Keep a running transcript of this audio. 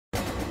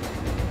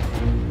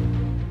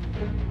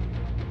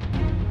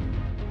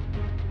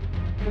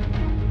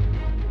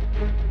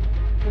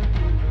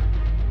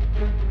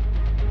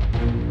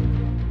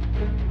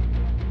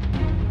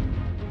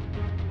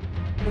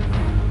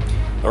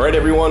Alright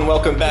everyone,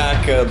 welcome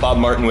back. Bob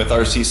Martin with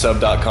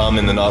RCSub.com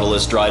in the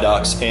Nautilus dry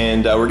docks,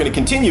 and we're going to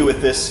continue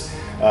with this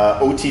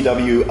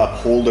OTW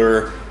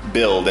Upholder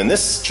build. And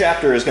this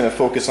chapter is going to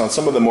focus on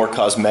some of the more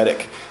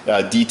cosmetic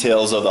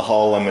details of the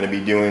hull. I'm going to be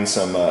doing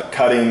some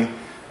cutting,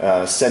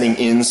 setting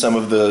in some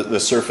of the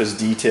surface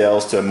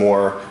details to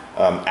more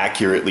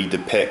accurately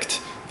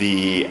depict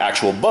the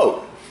actual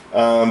boat.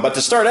 But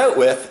to start out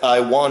with, I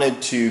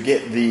wanted to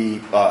get the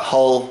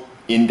hull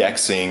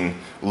indexing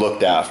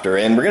looked after,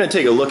 and we're going to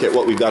take a look at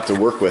what we've got to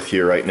work with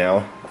here right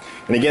now.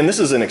 And again, this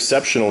is an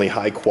exceptionally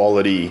high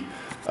quality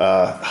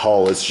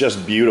hull. It's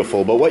just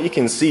beautiful, but what you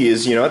can see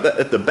is, you know,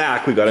 at the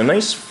back we've got a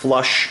nice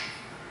flush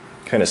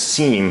kind of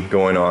seam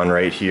going on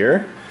right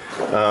here,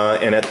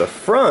 and at the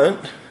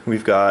front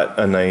we've got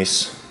a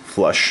nice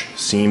flush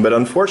seam, but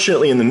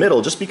unfortunately in the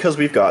middle, just because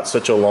we've got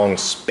such a long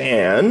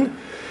span,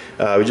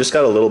 we just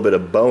got a little bit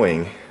of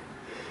bowing.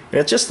 And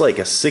it's just like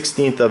a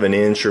 1/16 of an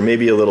inch or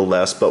maybe a little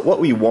less, but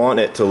what we want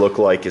it to look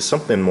like is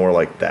something more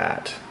like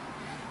that.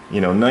 You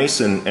know,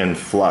 nice and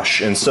flush.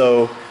 And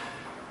so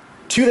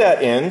to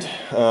that end,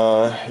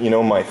 you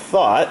know, my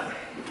thought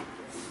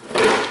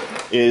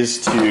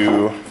is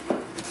to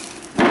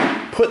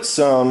put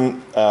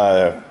some,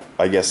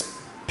 I guess,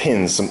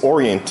 pins, some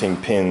orienting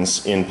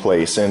pins in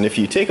place. And if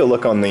you take a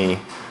look on the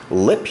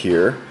lip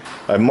here,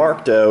 I've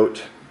marked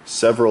out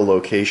several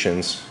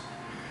locations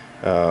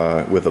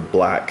with a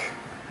black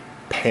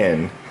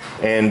pen,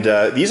 and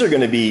these are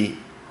going to be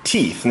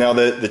teeth. Now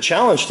the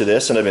challenge to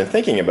this, and I've been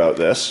thinking about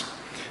this,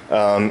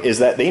 is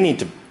that they need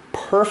to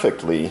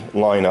perfectly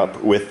line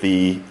up with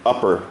the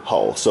upper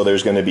hull. So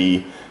there's going to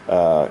be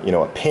you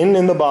know, a pin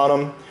in the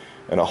bottom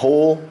and a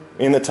hole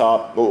in the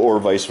top, or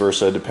vice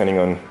versa, depending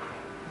on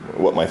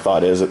what my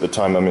thought is at the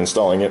time I'm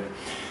installing it.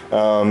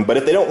 But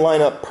if they don't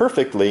line up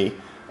perfectly,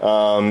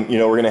 you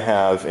know, we're going to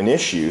have an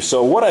issue.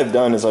 So what I've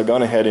done is I've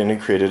gone ahead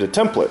and created a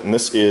template, and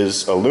this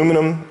is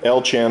aluminum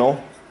L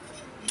channel,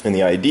 and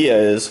the idea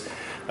is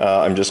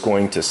I'm just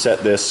going to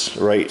set this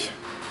right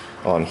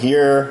on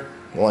here,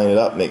 line it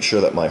up, make sure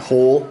that my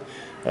hole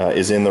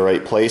is in the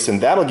right place, and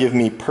that'll give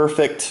me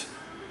perfect,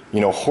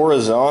 you know,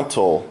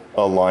 horizontal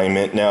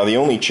alignment. Now the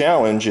only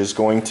challenge is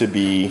going to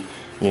be,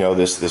 you know,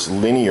 this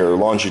linear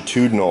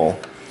longitudinal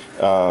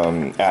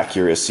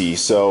accuracy.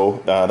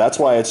 So that's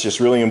why it's just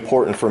really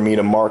important for me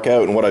to mark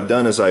out, and what I've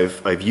done is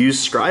I've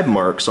used scribe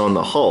marks on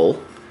the hull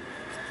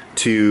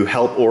to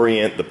help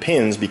orient the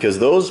pins, because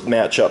those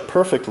match up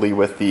perfectly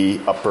with the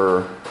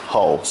upper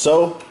hull.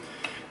 So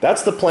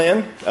that's the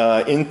plan.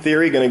 In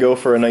theory, going to go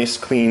for a nice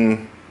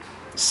clean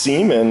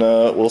seam, and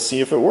we'll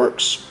see if it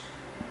works.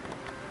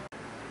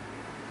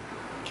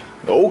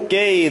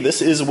 Okay,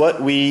 this is what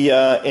we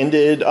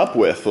ended up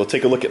with. We'll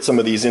take a look at some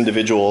of these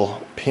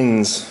individual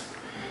pins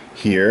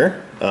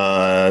here.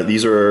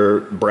 These are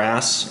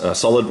brass,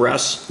 solid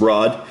brass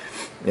rod,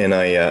 and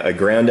I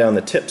ground down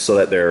the tips so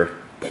that they're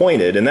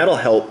pointed, and that'll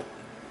help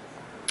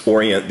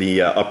orient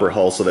the upper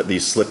hull so that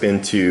these slip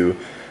into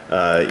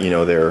you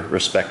know, their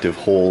respective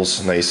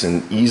holes nice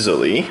and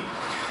easily.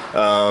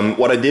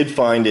 What I did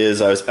find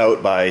is I was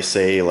out by,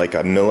 say, like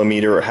a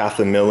millimeter or half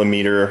a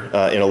millimeter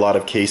in a lot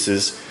of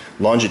cases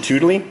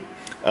longitudinally,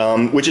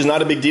 which is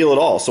not a big deal at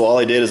all. So all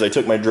I did is I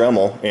took my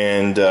Dremel,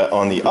 and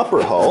on the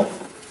upper hull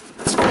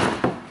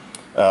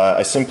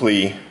I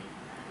simply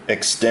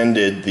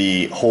extended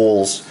the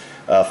holes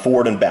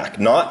forward and back,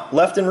 not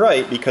left and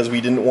right, because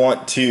we didn't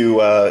want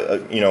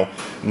to you know,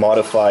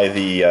 modify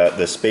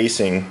the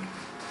spacing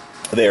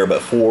there,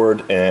 but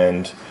forward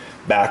and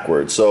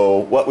backward. So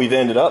what we've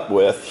ended up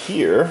with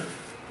here,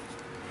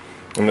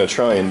 I'm going to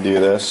try and do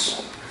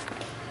this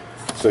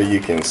so you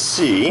can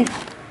see.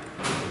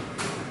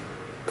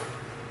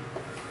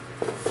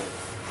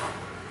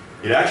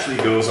 It actually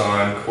goes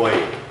on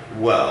quite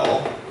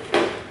well.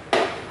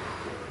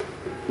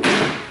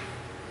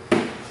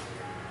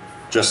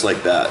 Just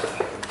like that.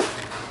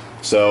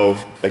 So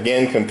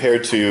again,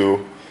 compared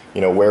to,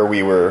 you know, where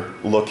we were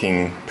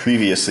looking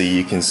previously,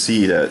 you can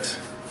see that,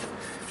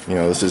 you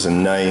know, this is a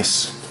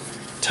nice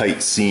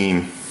tight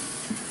seam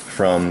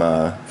from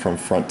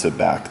front to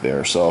back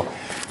there. So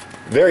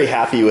very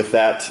happy with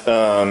that.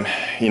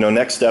 You know,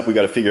 next step, we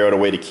got to figure out a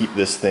way to keep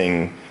this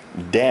thing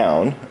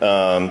down.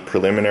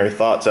 Preliminary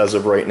thoughts as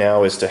of right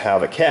now is to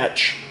have a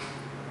catch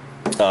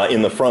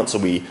in the front, so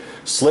we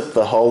slip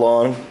the hull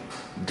on,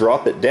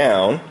 drop it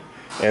down,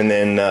 and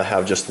then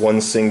have just one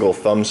single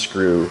thumb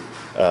screw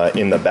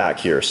in the back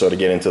here. So to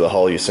get into the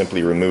hull, you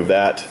simply remove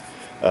that,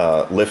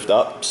 lift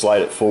up,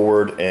 slide it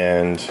forward,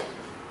 and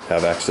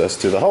have access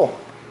to the hull.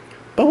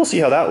 But we'll see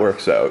how that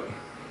works out.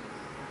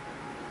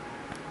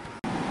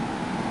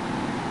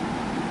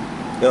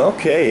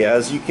 Okay,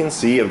 as you can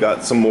see, I've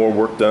got some more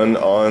work done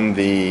on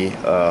the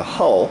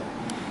hull.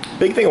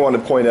 Big thing I want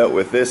to point out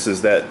with this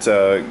is that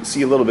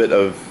see a little bit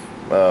of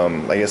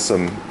I guess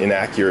some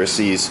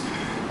inaccuracies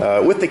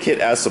with the kit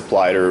as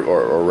supplied,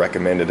 or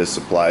recommended as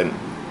supplied,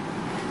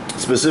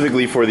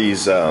 specifically for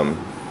these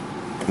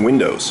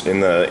windows in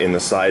the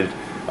side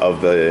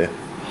of the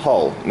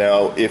hull.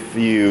 Now if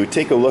you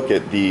take a look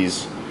at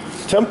these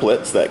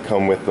templates that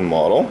come with the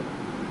model,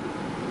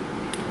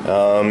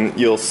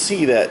 you'll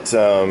see that,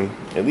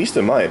 at least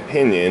in my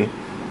opinion,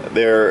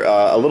 they're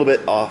a little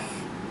bit off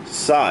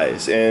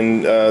size.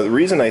 And the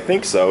reason I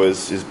think so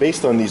is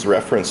based on these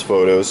reference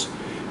photos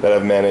that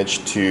I've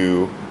managed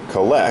to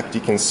collect.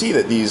 You can see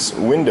that these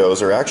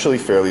windows are actually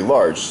fairly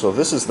large. So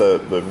this is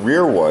the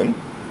rear one,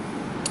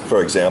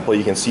 for example.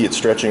 You can see it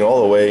stretching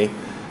all the way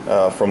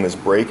from this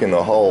break in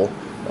the hull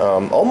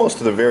almost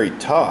to the very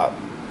top.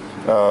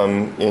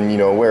 And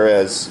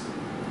whereas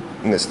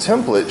in this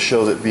template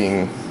shows it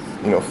being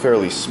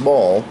fairly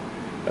small,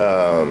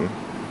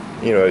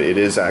 it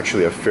is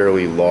actually a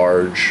fairly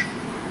large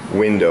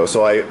window.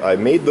 So I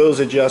made those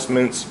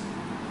adjustments.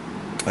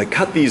 I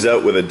cut these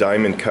out with a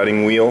diamond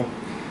cutting wheel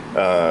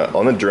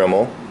on a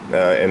Dremel,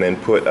 and then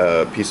put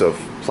a piece of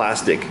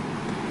plastic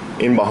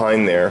in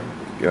behind there,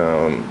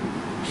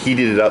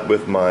 heated it up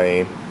with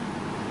my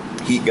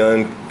heat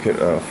gun,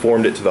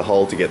 formed it to the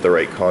hull to get the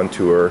right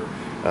contour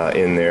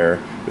in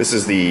there. This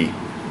is the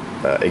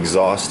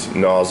exhaust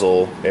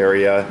nozzle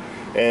area,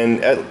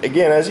 and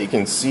again, as you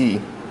can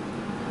see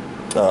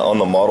on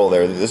the model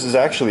there, this is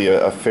actually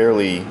a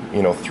fairly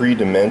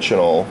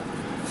three-dimensional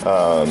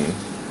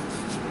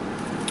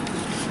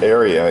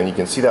area, and you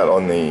can see that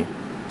on the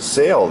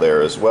sail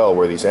there as well,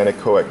 where these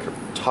anechoic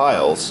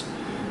tiles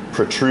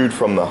protrude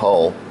from the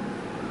hull.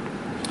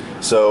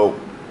 So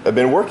I've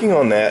been working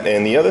on that,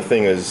 and the other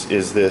thing is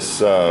this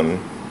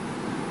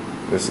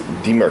this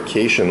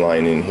demarcation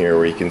line in here,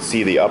 where you can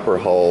see the upper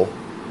hull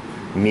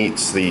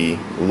meets the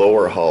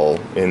lower hull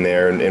in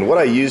there. And what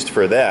I used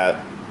for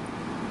that,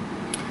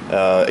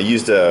 I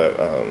used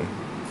a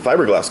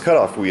fiberglass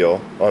cutoff wheel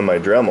on my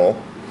Dremel,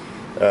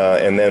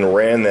 and then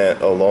ran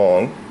that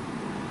along.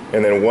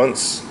 And then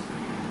once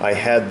I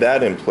had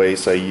that in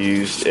place, I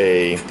used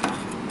a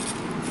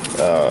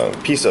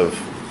piece of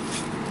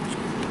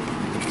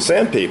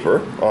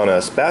sandpaper on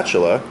a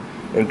spatula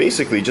and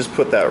basically just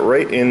put that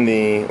right in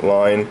the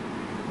line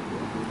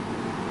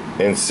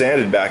and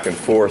sanded back and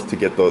forth to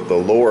get the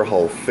lower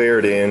hull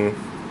faired in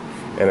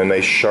and a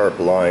nice sharp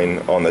line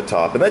on the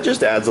top. And that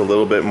just adds a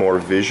little bit more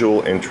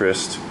visual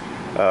interest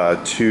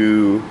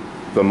to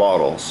the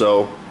model.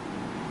 So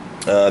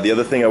the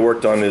other thing I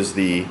worked on is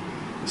the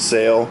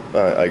sail.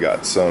 I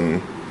got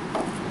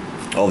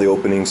all the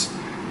openings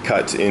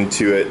cut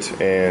into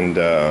it, and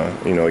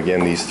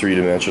again, these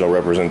three-dimensional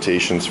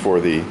representations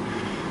for the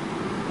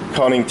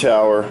conning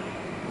tower,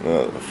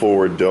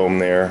 forward dome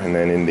there, and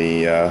then in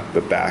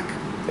the back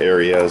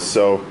areas.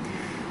 So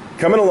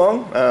coming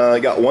along, I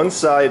got one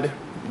side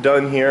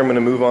done here. I'm going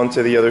to move on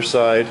to the other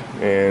side,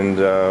 and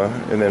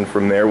then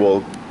from there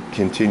we'll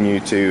continue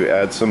to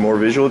add some more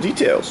visual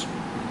details.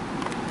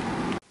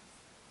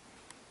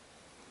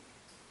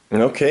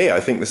 Okay, I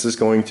think this is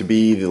going to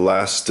be the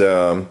last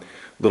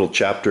little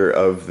chapter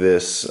of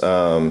this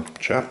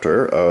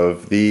chapter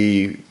of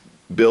the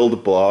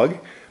build blog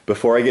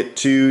before I get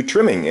to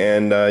trimming,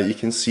 and you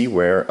can see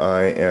where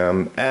I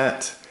am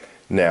at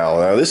now.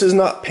 Now this is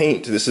not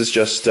paint, this is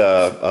just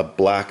a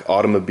black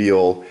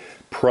automobile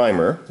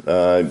primer.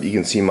 You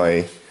can see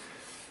my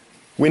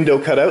window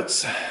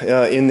cutouts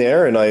in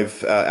there, and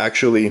I've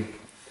actually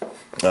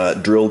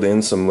drilled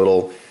in some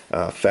little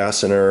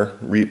fastener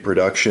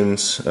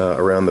reproductions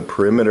around the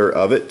perimeter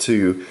of it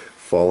to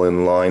fall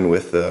in line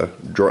with the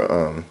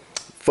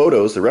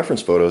photos, the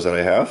reference photos that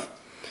I have.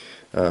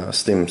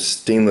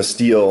 Stainless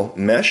steel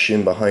mesh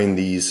in behind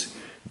these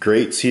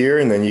grates here,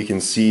 and then you can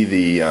see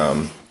the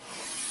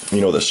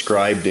the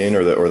scribed in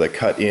or the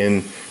cut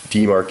in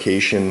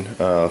demarcation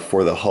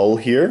for the hull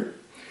here.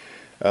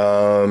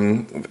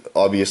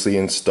 Obviously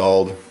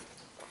installed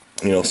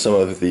some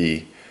of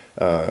the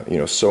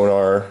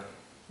sonar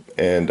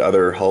and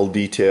other hull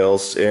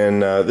details,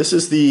 and this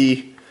is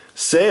the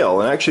sail.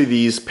 And actually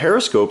these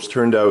periscopes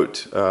turned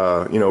out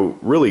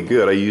really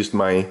good. I used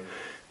my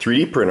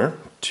 3D printer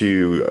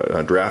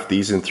to draft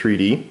these in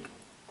 3D,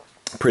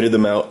 printed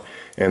them out,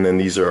 and then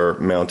these are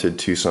mounted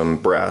to some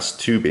brass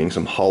tubing,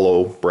 some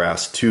hollow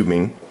brass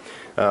tubing.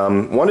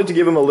 Wanted to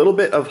give them a little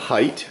bit of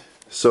height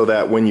so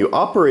that when you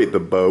operate the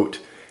boat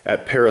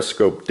at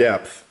periscope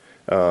depth,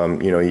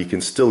 you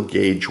can still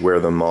gauge where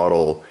the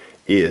model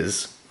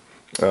is.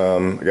 I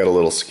got a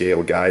little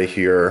scale guy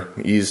here.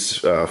 He's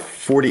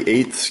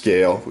 48th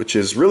scale, which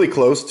is really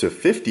close to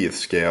 50th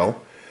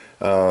scale.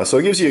 So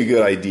it gives you a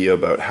good idea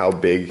about how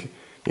big,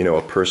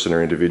 a person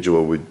or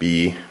individual would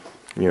be,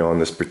 on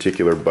this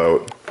particular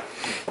boat.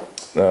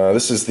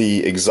 This is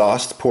the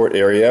exhaust port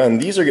area, and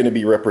these are going to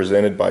be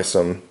represented by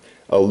some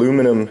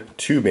aluminum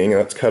tubing, and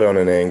that's cut on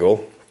an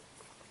angle.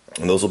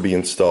 And those will be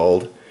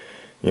installed,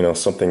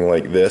 something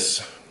like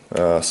this,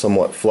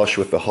 somewhat flush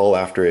with the hull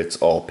after it's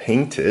all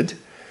painted.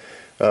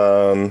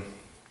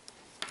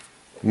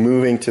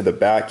 Moving to the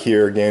back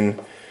here again,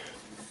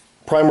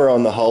 primer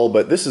on the hull,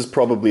 but this is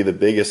probably the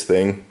biggest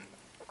thing.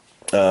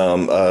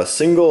 A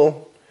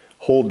single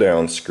hold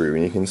down screw,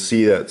 and you can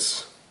see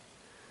that's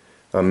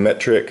a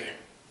metric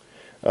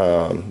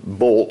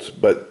bolt,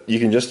 but you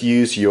can just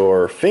use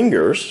your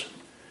fingers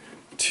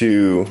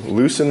to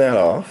loosen that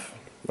off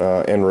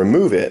and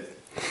remove it.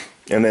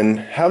 And then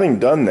having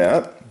done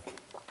that,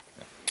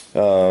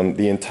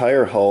 the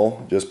entire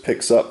hull just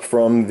picks up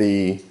from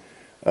the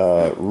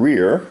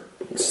rear,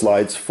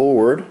 slides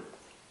forward,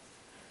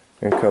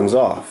 and comes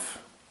off.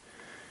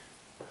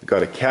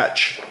 Got a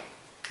catch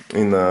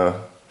in the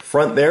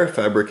front there,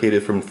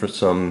 fabricated from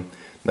some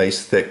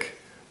nice thick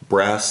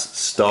brass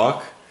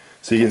stock.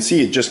 So you can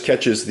see it just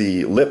catches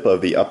the lip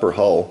of the upper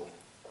hull.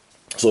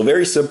 So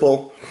very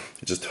simple,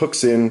 it just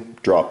hooks in,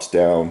 drops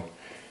down,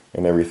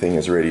 and everything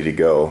is ready to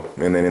go.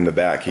 And then in the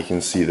back you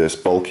can see this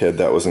bulkhead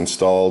that was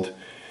installed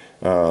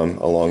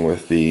along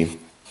with the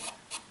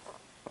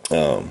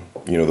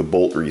the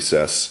bolt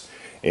recess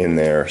in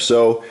there.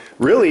 So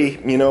really,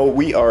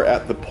 we are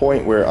at the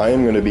point where I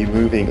am going to be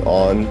moving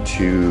on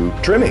to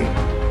trimming.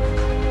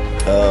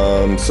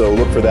 So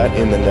look for that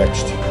in the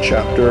next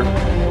chapter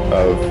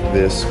of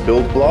this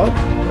build blog.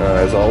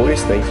 As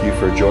always, thank you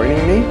for joining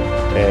me,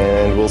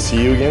 and we'll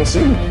see you again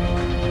soon.